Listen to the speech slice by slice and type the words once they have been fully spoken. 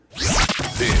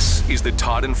This is the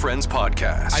Todd and Friends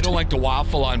podcast. I don't like to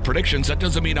waffle on predictions. That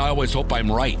doesn't mean I always hope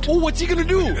I'm right. Oh, what's he going to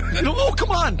do? Oh, come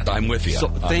on. I'm with you. So,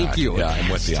 thank you. Yeah,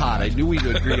 I'm with you. Todd, I knew we'd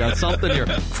agree on something here.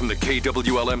 From the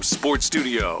KWLM Sports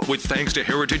Studio, with thanks to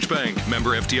Heritage Bank,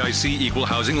 member FDIC equal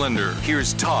housing lender.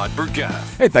 Here's Todd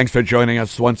Burgaff. Hey, thanks for joining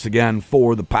us once again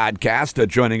for the podcast.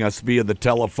 Joining us via the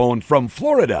telephone from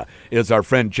Florida is our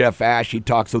friend Jeff Asche. He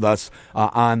talks with us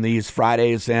on these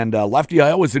Fridays. And Lefty,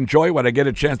 I always enjoy when I get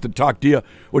a chance to talk to you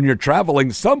when you're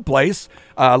traveling someplace.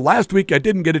 Last week I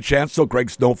didn't get a chance, so Greg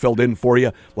Snow filled in for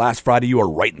you. Last Friday you were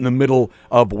right in the middle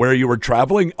of where you were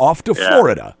traveling, off to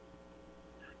Florida.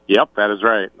 Yep, that is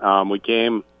right. We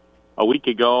came a week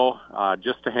ago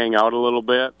just to hang out a little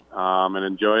bit and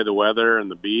enjoy the weather and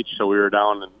the beach. So we were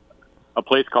down in a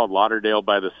place called Lauderdale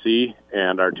by the Sea,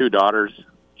 and our two daughters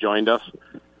joined us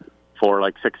for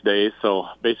like 6 days. So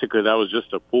basically that was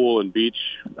just a pool and beach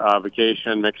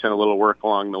vacation, mixing a little work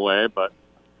along the way. But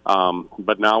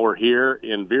now we're here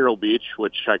in Vero Beach,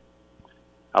 which I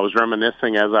was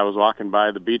reminiscing as I was walking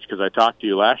by the beach because I talked to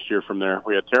you last year from there.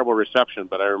 We had terrible reception,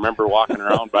 but I remember walking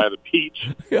around by the beach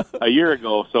a year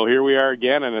ago. So here we are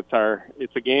again, and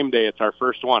it's a game day. It's our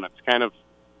first one. It's kind of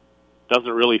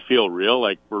doesn't really feel real,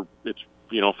 like it's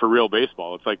for real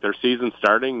baseball. It's like their season's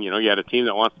starting. You had a team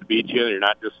that wants to beat you. You're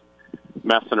not just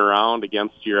messing around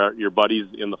against your buddies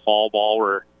in the fall ball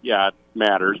where, it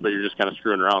matters, but you're just kind of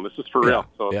screwing around. This is for real,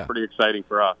 so it's pretty exciting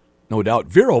for us. No doubt.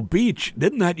 Vero Beach,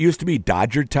 didn't that used to be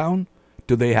Dodger Town?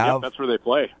 Do they have? Yep, that's where they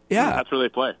play. Yeah. That's where they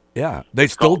play. Yeah, they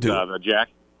still do.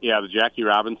 The Jackie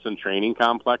Robinson Training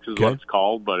Complex is what it's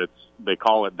called, but they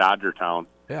call it Dodger Town.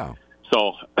 Yeah.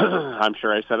 So I'm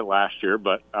sure I said it last year,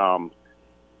 but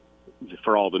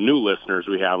for all the new listeners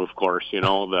we have, of course, you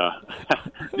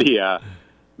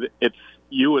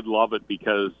would love it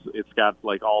because it's got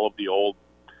like all of the old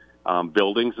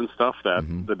buildings and stuff that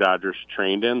the Dodgers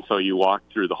trained in. So you walk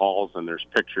through the halls and there's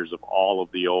pictures of all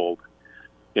of the old,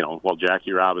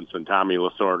 Jackie Robinson, Tommy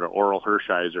Lasorda, Oral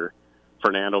Hershiser,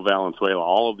 Fernando Valenzuela,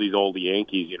 all of these old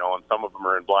Yankees, and some of them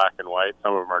are in black and white.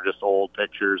 Some of them are just old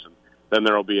pictures. And then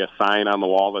there'll be a sign on the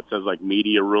wall that says like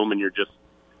media room. And you're just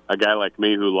a guy like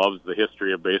me who loves the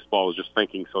history of baseball is just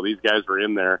thinking, so these guys were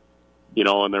in there,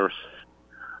 and there was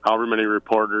however many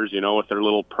reporters, with their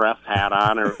little press hat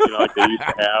on, or like they used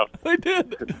to have. They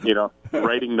did.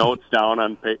 Writing notes down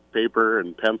on paper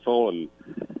and pencil and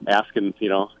asking,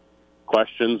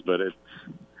 questions. But it's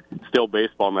still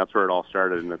baseball, and that's where it all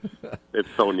started, and it's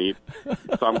so neat.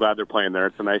 So I'm glad they're playing there.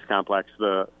 It's a nice complex.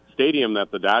 The stadium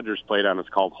that the Dodgers played on is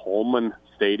called Holman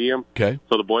Stadium. Okay.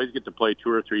 So the boys get to play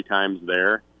 2 or 3 times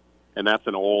there, and that's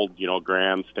an old,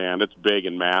 grandstand. It's big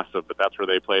and massive, but that's where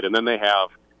they played. And then they have,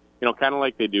 kind of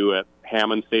like they do at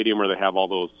Hammond Stadium where they have all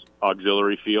those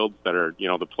auxiliary fields that are,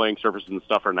 the playing surfaces and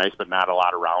stuff are nice, but not a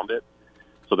lot around it.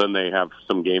 So then they have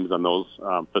some games on those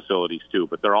facilities too,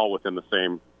 but they're all within the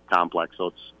same complex.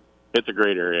 So it's a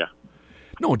great area.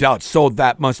 No doubt. So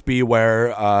that must be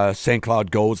where St.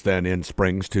 Cloud goes then in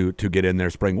springs to get in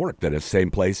their spring work. That is same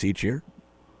place each year?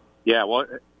 Yeah, well,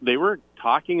 they were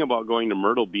talking about going to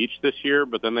Myrtle Beach this year,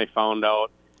 but then they found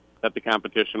out that the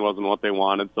competition wasn't what they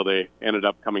wanted, so they ended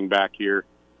up coming back here.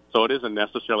 So it isn't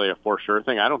necessarily a for sure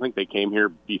thing. I don't think they came here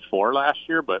before last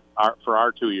year, but for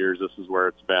our 2 years, this is where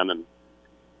it's been, and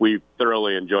we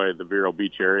thoroughly enjoyed the Vero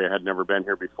Beach area. I had never been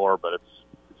here before, but it's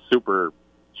super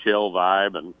chill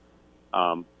vibe,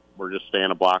 and we're just staying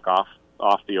a block off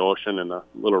the ocean in a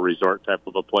little resort type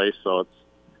of a place. So it's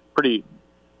pretty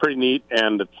neat,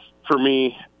 and it's, for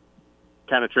me,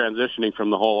 kind of transitioning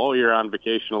from the whole, you're on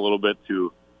vacation a little bit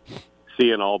to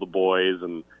seeing all the boys,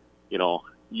 and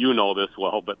this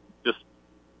well, but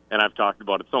and I've talked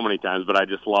about it so many times, but I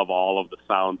just love all of the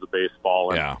sounds of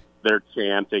baseball, and they're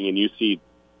chanting, and you see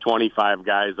 25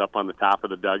 guys up on the top of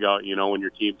the dugout, when your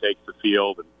team takes the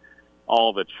field, and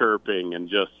all the chirping, and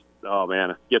just, oh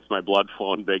man, it gets my blood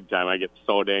flowing big time. I get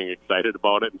so dang excited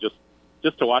about it, and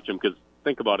just to watch them, because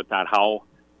think about it, Todd, how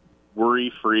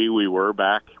worry-free we were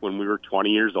back when we were 20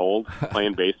 years old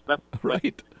playing baseball.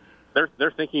 Right.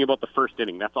 They're thinking about the first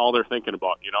inning. That's all they're thinking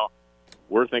about,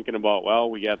 We're thinking about, well,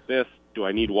 we got this. Do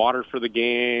I need water for the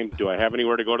game? Do I have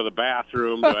anywhere to go to the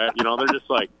bathroom? They're just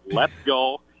like, let's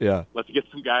go. Yeah. Let's get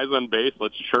some guys on base.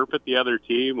 Let's chirp at the other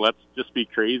team. Let's just be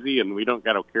crazy, and we don't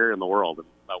got a care in the world. And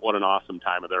what an awesome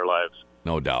time of their lives.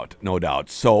 No doubt. No doubt.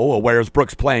 So where's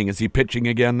Brooks playing? Is he pitching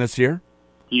again this year?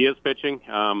 He is pitching.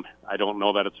 I don't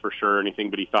know that it's for sure or anything,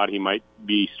 but he thought he might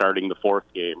be starting the 4th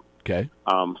game. Okay.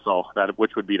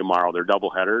 Which would be tomorrow. They're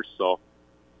doubleheaders. So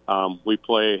we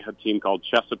play a team called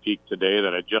Chesapeake today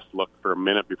that I just looked for a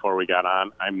minute before we got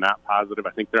on. I'm not positive.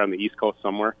 I think they're on the East Coast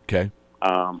somewhere. Okay.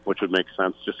 which would make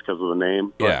sense just because of the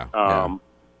name. But, Yeah.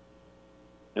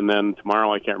 And then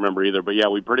tomorrow I can't remember either. But, yeah,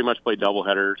 we pretty much play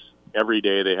doubleheaders. Every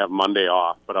day they have Monday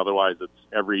off, but otherwise it's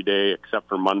every day except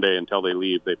for Monday until they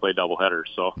leave. They play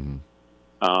doubleheaders. So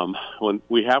when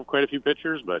we have quite a few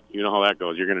pitchers, but you know how that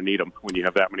goes. You're going to need them when you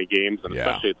have that many games, and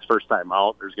especially it's first time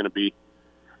out. There's going to be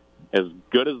as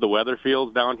good as the weather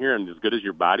feels down here and as good as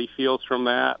your body feels from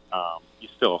that.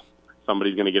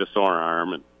 Somebody's going to get a sore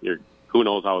arm, and who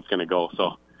knows how it's going to go.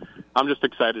 So I'm just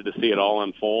excited to see it all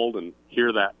unfold and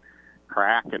hear that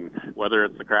crack, and whether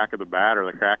it's the crack of the bat or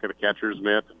the crack of the catcher's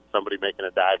mitt, and somebody making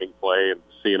a diving play and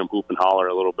seeing them hoop and holler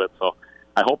a little bit. So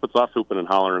I hope it's us hooping and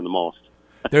hollering the most.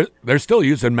 They're still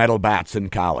using metal bats in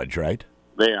college, right?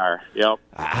 They are, yep.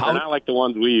 They're not like the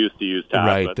ones we used to use, Todd.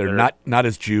 Right, but they're not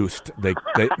as juiced. They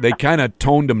kind of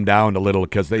toned them down a little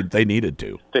because they needed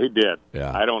to. They did.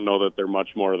 Yeah. I don't know that they're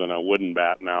much more than a wooden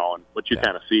bat now, and what you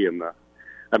kind of see in the.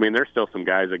 I mean, there's still some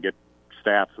guys that get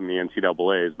stats in the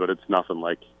NCAA's, but it's nothing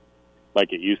like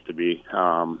it used to be.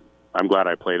 I'm glad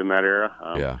I played in that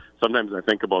era. Sometimes I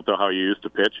think about how you used to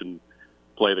pitch and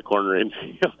play the corner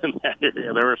infield in that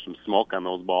area. There was some smoke on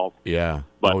those balls. Yeah,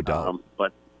 but, no doubt.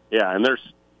 But yeah, and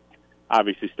there's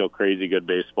obviously still crazy good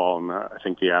baseball, and I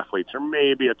think the athletes are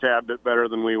maybe a tad bit better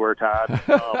than we were, Todd.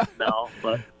 Now,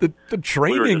 but the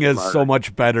training is so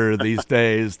much better these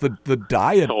days. The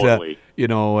diet, totally.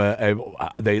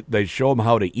 They show them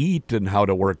how to eat and how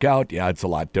to work out. Yeah, it's a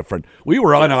lot different. We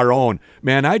were on our own.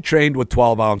 Man, I trained with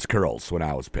 12-ounce curls when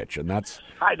I was pitching.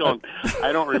 I don't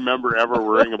remember ever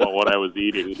worrying about what I was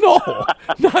eating. No,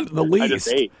 not in the least. I just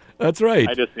ate. That's right.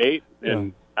 I just ate,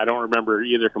 and I don't remember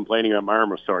either complaining that my arm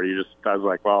was sore. I was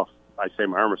like, well, I say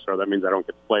my arm is sore, that means I don't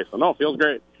get to play. So, no, it feels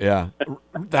great. Yeah,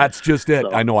 that's just it.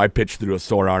 So, I know I pitched through a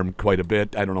sore arm quite a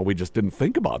bit. I don't know. We just didn't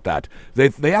think about that.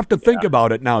 They have to think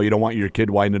about it now. You don't want your kid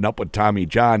winding up with Tommy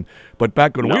John. But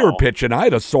back when we were pitching, I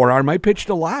had a sore arm. I pitched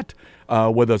a lot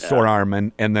with a sore arm,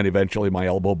 and then eventually my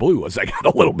elbow blew as I got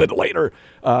a little bit later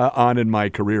on in my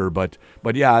career. But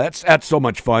yeah, that's so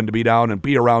much fun to be down and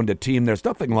be around a team. There's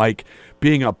nothing like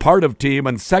being a part of team,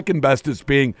 and second best is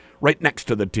being right next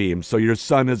to the team. So your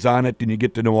son is on it, and you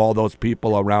get to know all those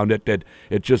people around it. That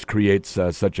it just creates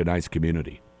such a nice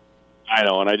community. I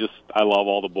know, and I love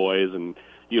all the boys, and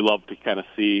you love to kind of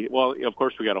see. Well, of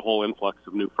course, we got a whole influx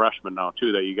of new freshmen now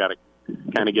too that you got to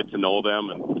kind of get to know them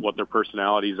and what their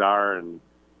personalities are and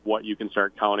what you can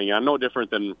start counting on. No different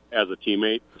than as a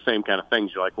teammate. Same kind of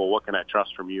things. You're like, well, what can I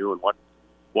trust from you, and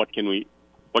what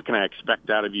can I expect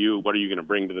out of you? What are you going to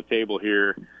bring to the table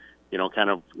here? Kind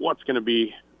of what's going to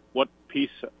be, what piece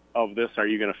of this are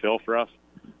you going to fill for us?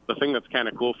 The thing that's kind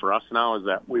of cool for us now is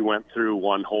that we went through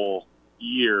one whole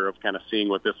year of kind of seeing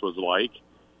what this was like.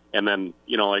 And then,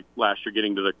 like last year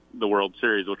getting to the World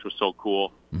Series, which was so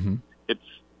cool. Mm-hmm. It's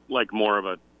like more of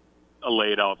a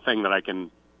laid out thing that I can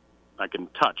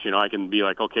touch. I can be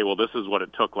like, okay, well, this is what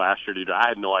it took last year to do. I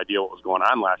had no idea what was going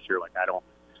on last year. Like,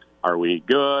 are we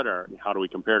good, or how do we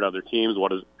compare to other teams?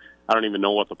 I don't even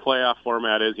know what the playoff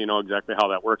format is, exactly how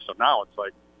that works. So now it's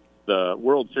like the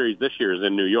World Series this year is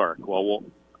in New York. Well,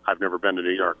 I've never been to New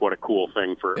York. What a cool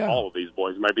thing for all of these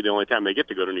boys. It might be the only time they get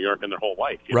to go to New York in their whole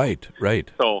life. Right.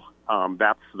 So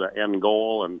that's the end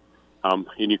goal, and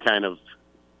you kind of,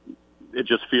 it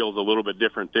just feels a little bit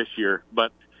different this year.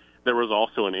 But there was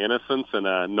also an innocence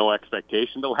and no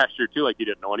expectation to last year too. Like, you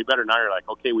didn't know any better. Now you're like,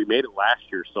 okay, we made it last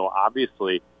year, so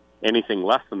obviously anything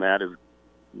less than that is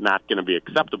not going to be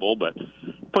acceptable. But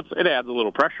it adds a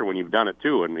little pressure when you've done it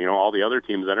too, and all the other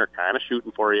teams that are kind of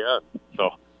shooting for you.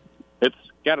 So it's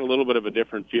got a little bit of a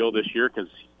different feel this year because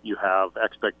you have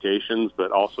expectations,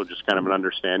 but also just kind of an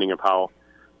understanding of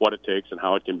what it takes and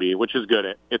how it can be, which is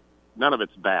good. None of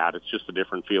it's bad. It's just a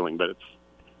different feeling, but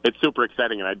it's super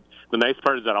exciting. And the nice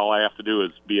part is that all I have to do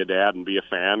is be a dad and be a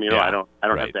fan. I don't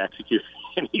have to execute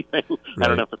anything. Right. I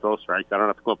don't have to throw strikes. I don't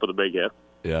have to come up with a big hit.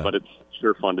 Yeah. But it's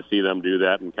sure fun to see them do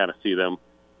that and kind of see them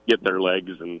get their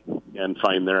legs and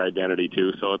find their identity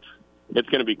too. So it's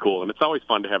going to be cool. And it's always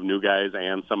fun to have new guys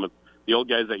and some of the old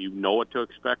guys that what to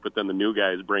expect, but then the new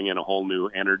guys bring in a whole new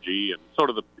energy, and so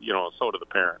do the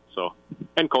parents. So,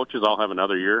 and coaches all have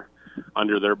another year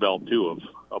under their belt too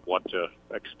of what to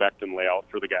expect and lay out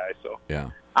for the guys. So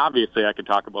obviously I could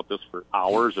talk about this for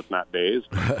hours, if not days.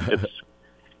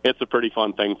 It's a pretty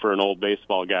fun thing for an old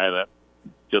baseball guy that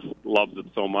just loves it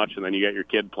so much. And then you got your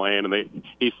kid playing, and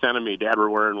he's sending me, Dad, we're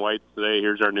wearing whites today.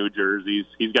 Here's our new jerseys.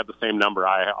 He's got the same number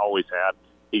I always had.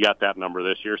 He got that number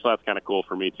this year, so that's kind of cool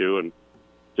for me too. And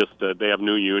they have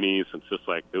new unis. It's just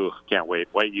like, ooh, can't wait.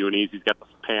 White unis. He's got the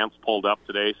pants pulled up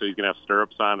today, so he's going to have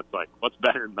stirrups on. It's like, what's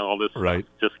better than all this Right.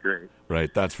 stuff? It's just great.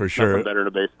 Right, that's for sure. Nothing better than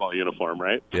a baseball uniform,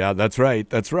 right? Yeah, that's right.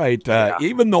 That's right.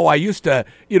 Even though I used to,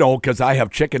 because I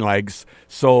have chicken legs,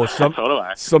 so So do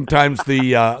I. sometimes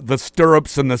the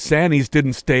stirrups and the sannies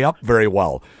didn't stay up very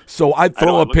well. So I'd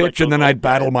throw a it looked like pitch and those then I'd old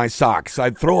battle guys. my socks.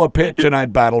 I'd throw a pitch and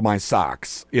I'd battle my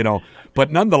socks. But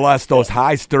nonetheless, those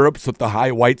high stirrups with the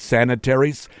high white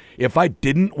sanitaries. If I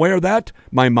didn't wear that,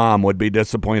 my mom would be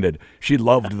disappointed. She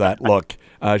loved that look.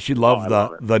 She loved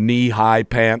the knee-high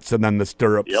pants and then the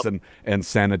stirrups Yep. and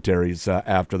sanitaries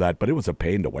after that. But it was a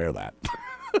pain to wear that.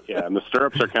 Yeah, and the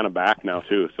stirrups are kind of back now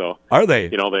too. So Are they?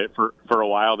 they for a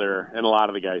while there, and a lot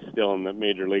of the guys still in the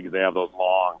major leagues, they have those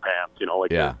long pants.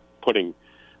 Yeah.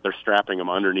 they're strapping them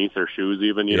underneath their shoes,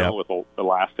 even Yep. with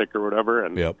elastic or whatever.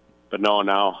 And Yep. but no,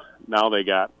 now they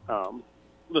got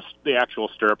the actual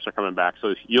stirrups are coming back.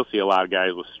 So you'll see a lot of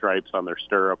guys with stripes on their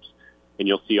stirrups, and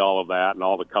you'll see all of that and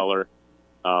all the color.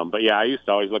 But yeah, I used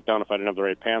to always look down if I didn't have the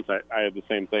right pants. I had the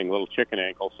same thing, little chicken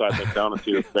ankles. So I'd look down and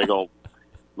see this big old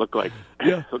look like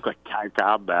Ty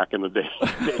Cobb back in the day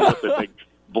with the big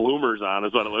bloomers on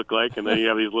is what it looked like, and then you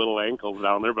have these little ankles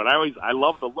down there. But I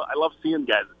love seeing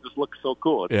guys. It just looks so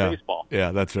cool. It's baseball.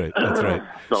 Yeah, that's right. That's right.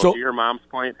 So to your mom's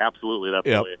point, absolutely, that's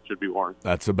the way it should be worn.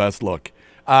 That's the best look.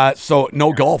 So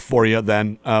no golf for you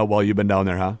then while you've been down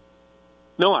there, huh?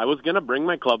 No, I was going to bring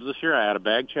my clubs this year. I had a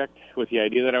bag check with the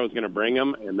idea that I was going to bring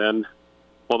them. And then,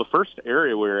 the first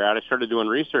area we were at, I started doing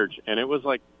research, and it was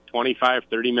like 25,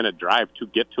 30-minute drive to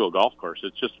get to a golf course.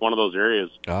 It's just one of those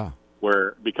areas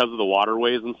where, because of the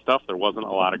waterways and stuff, there wasn't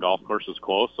a lot of golf courses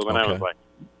close. So then I was like,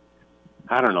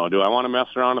 I don't know. Do I want to mess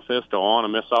around with this? Do I want to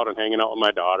miss out on hanging out with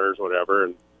my daughters, whatever?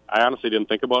 And I honestly didn't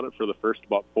think about it for the first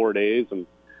about 4 days. And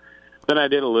then I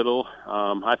did a little.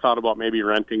 I thought about maybe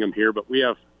renting them here, but we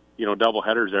have double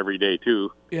headers every day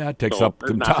too. Yeah, it takes up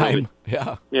some time.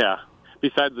 Really, yeah.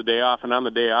 Besides the day off, and on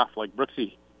the day off, like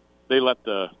Brooksy, they let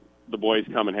the boys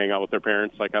come and hang out with their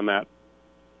parents like on that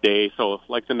day. So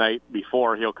like the night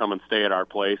before, he'll come and stay at our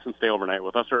place and stay overnight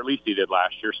with us, or at least he did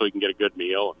last year, so he can get a good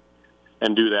meal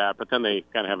and do that. But then they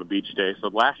kind of have a beach day. So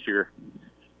last year,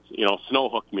 Snow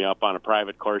hooked me up on a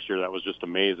private course here that was just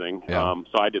amazing. Yeah.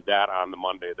 So I did that on the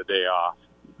Monday, the day off.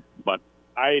 But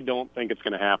I don't think it's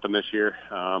going to happen this year,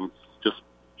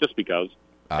 just because.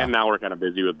 And now we're kind of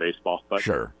busy with baseball. But,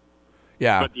 sure.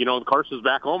 Yeah. But, the courses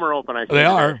back home are open. They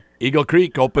are. Eagle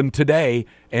Creek open today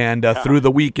and through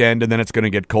the weekend, and then it's going to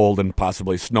get cold and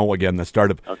possibly snow again the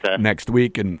start of next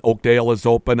week. And Oakdale is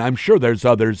open. I'm sure there's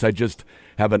others. I just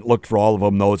haven't looked for all of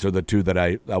them. Those are the two that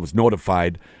I was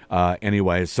notified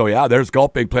anyway. So, yeah, there's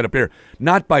golf being played up here.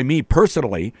 Not by me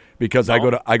personally, because I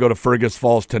go to Fergus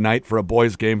Falls tonight for a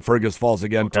boys' game, Fergus Falls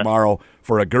again tomorrow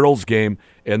for a girls' game,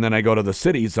 and then I go to the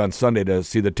cities on Sunday to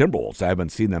see the Timberwolves. I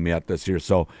haven't seen them yet this year,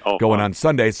 so going on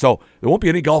Sunday. So there won't be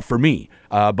any golf for me,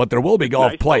 but there will be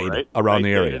golf played around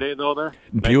the area. Today, though, there?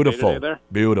 Beautiful, nice day there?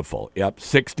 Beautiful. Yep,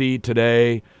 60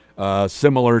 today,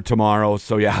 similar tomorrow.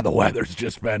 So yeah, the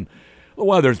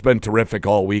weather's been terrific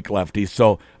all week, Lefty.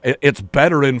 So it's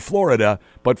better in Florida,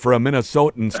 but for a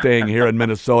Minnesotan staying here in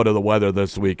Minnesota, the weather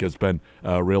this week has been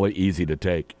really easy to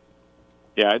take.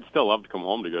 Yeah, I'd still love to come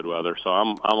home to good weather, so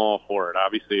I'm all for it.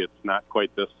 Obviously, it's not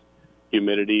quite this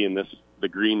humidity and the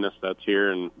greenness that's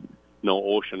here, and no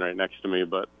ocean right next to me.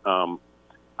 But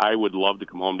I would love to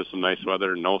come home to some nice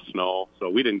weather, no snow.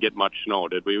 So we didn't get much snow,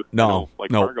 did we? No,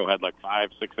 no. Fargo had like 5-6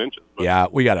 inches. But. Yeah,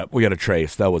 we got a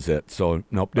trace. That was it. So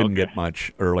nope, didn't get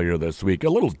much earlier this week. A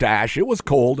little dash. It was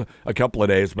cold a couple of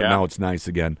days, but now it's nice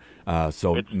again.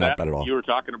 So it's not bad at all. You were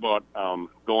talking about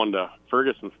going to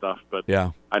Fergus and stuff, but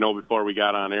I know before we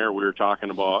got on air, we were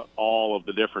talking about all of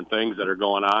the different things that are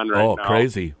going on right now. Oh,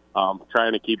 crazy.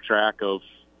 Trying to keep track of.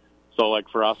 So, like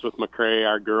for us with McRae,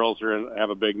 our girls have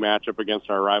a big matchup against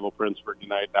our rival Princeburg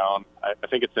tonight down. I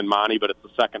think it's in Monty, but it's the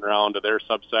second round of their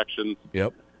subsections.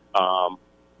 Yep.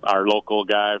 Our local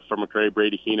guy from McRae,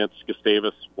 Brady Keenitz,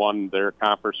 Gustavus, won their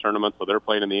conference tournament, so they're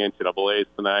playing in the NCAAs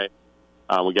tonight.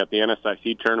 We got the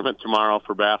NSIC tournament tomorrow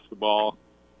for basketball.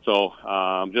 So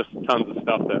just tons of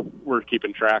stuff that we're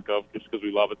keeping track of just because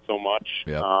we love it so much.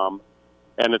 Yep.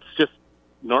 And it's just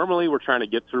normally we're trying to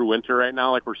get through winter right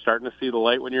now. Like we're starting to see the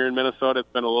light when you're in Minnesota.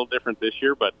 It's been a little different this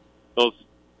year, but those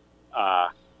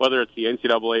whether it's the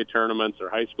NCAA tournaments or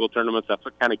high school tournaments, that's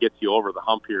what kind of gets you over the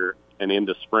hump here and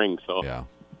into spring. So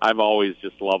I've always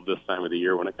just loved this time of the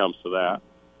year when it comes to that.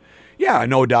 Yeah,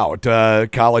 no doubt.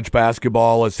 College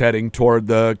basketball is heading toward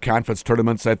the conference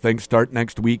tournaments, I think, start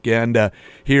next weekend.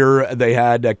 Here they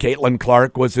had Caitlin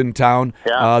Clark was in town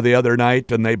the other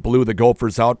night, and they blew the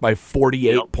Gophers out by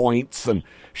 48 points, and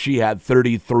she had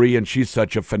 33, and she's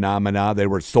such a phenomena. They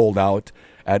were sold out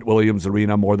at Williams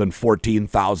Arena, more than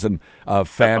 14,000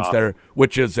 fans there,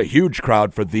 which is a huge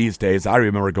crowd for these days. I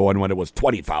remember going when it was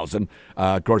 20,000.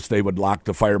 Of course, they would lock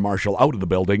the fire marshal out of the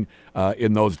building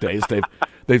in those days.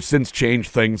 They've since changed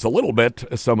things a little bit,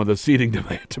 some of the seating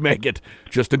to make it,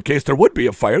 just in case there would be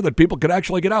a fire, that people could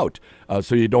actually get out.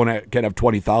 So you can't have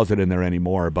 20,000 in there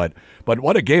anymore. But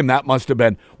what a game that must have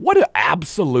been. What an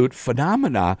absolute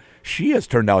phenomena she has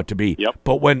turned out to be. Yep.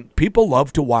 But when people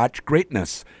love to watch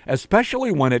greatness,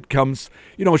 especially when it comes,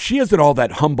 she isn't all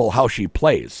that humble how she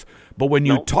plays. But when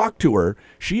you talk to her,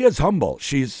 she is humble.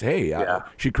 She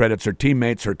credits her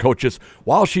teammates, her coaches.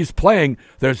 While she's playing,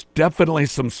 there's definitely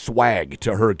some swag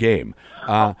to her game.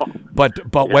 But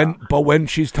when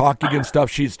she's talking and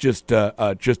stuff, she's just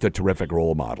a terrific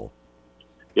role model.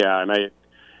 Yeah, and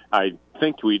I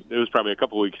think it was probably a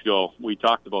couple of weeks ago, we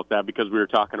talked about that because we were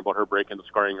talking about her breaking the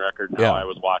scoring record and how I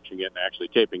was watching it and actually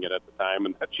taping it at the time,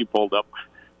 and that she pulled up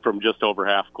from just over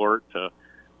half court to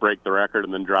break the record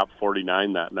and then drop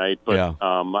 49 that night. But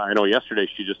I know yesterday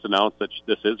she just announced that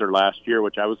this is her last year,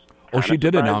 which I was she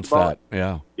did announce about.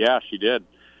 that. Yeah, she did.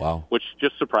 Wow. Which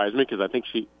just surprised me because I think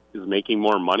she is making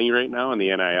more money right now in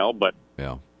the NIL, but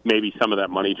maybe some of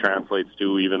that money translates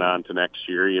to even on to next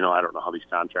year. I don't know how these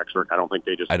contracts work. I don't think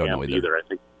they just can't either. I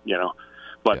think,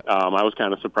 but I was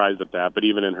kind of surprised at that. But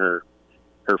even in her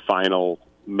final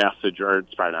message, or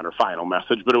it's probably not her final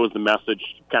message, but it was the message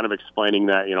kind of explaining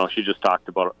that, she just talked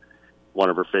about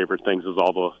one of her favorite things is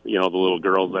all the, the little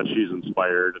girls that she's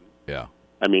inspired. And,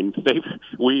 I mean,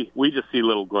 we just see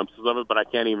little glimpses of it, but I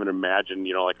can't even imagine,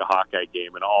 like a Hawkeye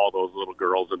game and all those little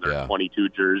girls in their 22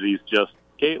 jerseys, just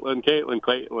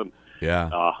Caitlin.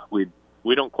 Yeah.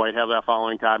 We don't quite have that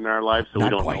following, Todd, in our lives, so we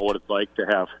don't know what it's like to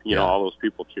have, all those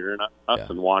people cheering us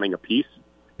and wanting a piece.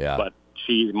 Yeah. But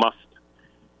she must,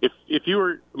 if you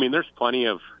were, there's plenty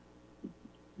of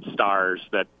stars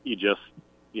that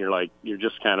you're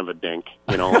just kind of a dink,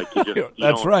 like you just.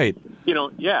 That's right.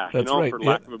 That's right. For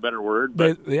lack of a better word.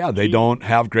 But they don't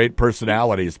have great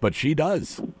personalities, but she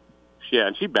does. Yeah,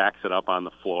 and she backs it up on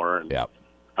the floor. And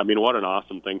what an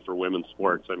awesome thing for women's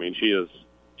sports.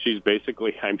 She's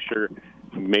basically, I'm sure,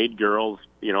 made girls,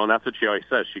 and that's what she always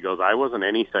says. She goes, I wasn't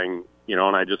anything,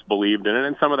 and I just believed in it.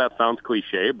 And some of that sounds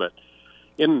cliche, but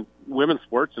in women's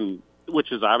sports, and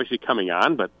which is obviously coming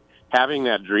on, but having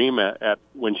that dream at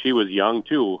when she was young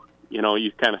too,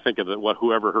 you kind of think of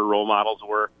whoever her role models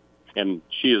were, and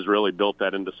she has really built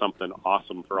that into something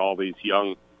awesome for all these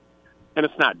young. And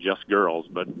it's not just girls,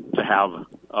 but to have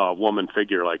a woman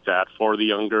figure like that for the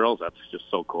young girls, that's just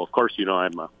so cool. Of course,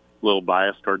 I'm a little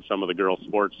biased towards some of the girls'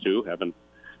 sports too, having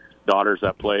daughters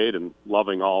that played and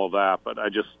loving all of that. But I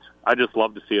just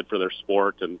love to see it for their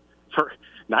sport, and for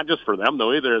not just for them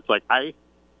though either. It's like I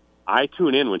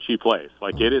tune in when she plays.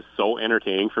 Like, it is so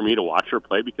entertaining for me to watch her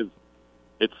play because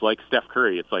it's like Steph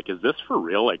Curry. It's like, is this for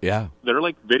real? Like, they're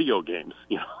like video games.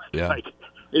 Like,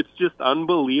 it's just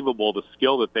unbelievable the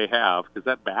skill that they have because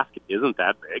that basket isn't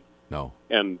that big. No.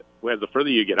 And as the further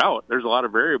you get out, there's a lot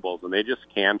of variables, and they just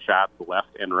can shot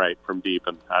left and right from deep,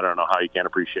 and I don't know how you can't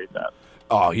appreciate that.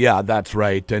 Oh, yeah, that's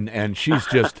right. And she's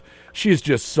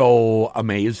just so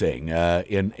amazing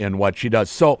in what she does.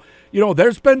 So,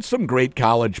 there's been some great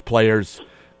college players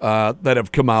that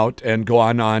have come out and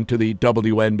gone on to the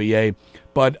WNBA,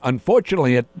 but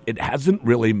unfortunately it hasn't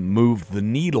really moved the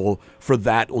needle for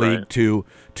that league to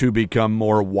become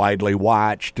more widely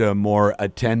watched, more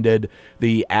attended.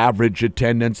 The average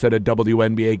attendance at a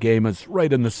WNBA game is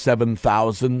right in the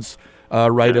 7,000s,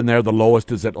 in there. The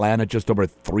lowest is Atlanta, just over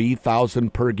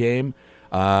 3,000 per game.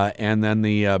 And then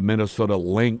the Minnesota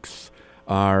Lynx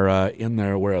are in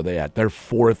there. Where are they at? They're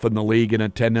fourth in the league in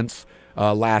attendance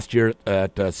last year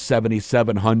at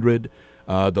 7,700.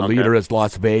 The leader is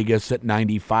Las Vegas at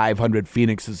 9,500.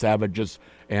 Phoenix is averages,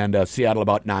 and Seattle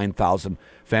about 9,000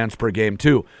 fans per game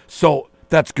too. So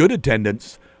that's good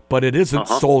attendance, but it isn't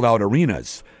sold-out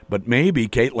arenas. But maybe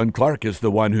Caitlin Clark is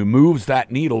the one who moves that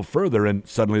needle further, and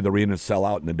suddenly the arenas sell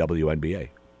out in the WNBA.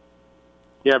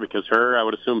 Yeah, because I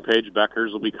would assume Paige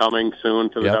Beckers will be coming soon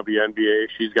to the WNBA.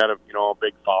 She's got a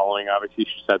big following. Obviously,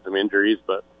 she's had some injuries,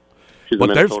 but she's a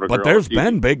Minnesota girl. But there's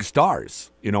been big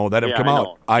stars, that have come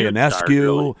out.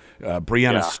 Ionescu,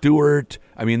 Brianna Stewart.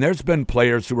 There's been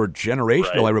players who were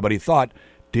generational, everybody thought.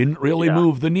 didn't really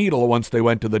move the needle once they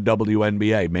went to the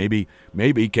WNBA. Maybe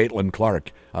Caitlin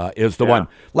Clark is the one.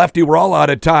 Lefty, we're all out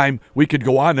of time. We could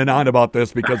go on and on about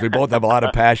this because we both have a lot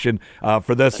of passion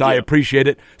for this. I appreciate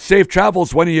it. Safe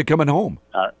travels. When are you coming home?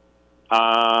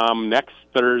 Next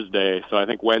Thursday. So I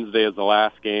think Wednesday is the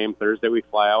last game. Thursday we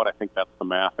fly out. I think that's the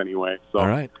math anyway. So, all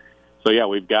right. So, yeah,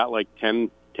 we've got like 10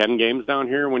 games down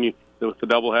here with the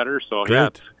doubleheader. So,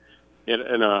 Great.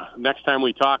 Next time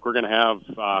we talk, we're going to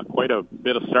have quite a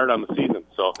bit of start on the season.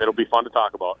 So it'll be fun to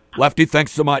talk about. Lefty,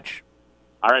 thanks so much.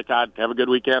 All right, Todd. Have a good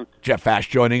weekend. Jeff Asche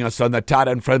joining us on the Todd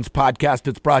and Friends podcast.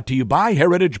 It's brought to you by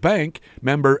Heritage Bank,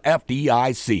 member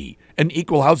FDIC, an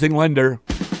equal housing lender.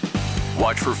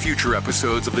 Watch for future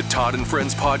episodes of the Todd and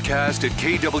Friends podcast at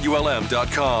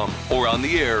KWLM.com or on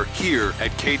the air here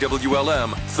at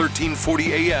KWLM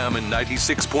 1340 AM and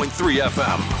 96.3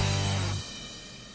 FM.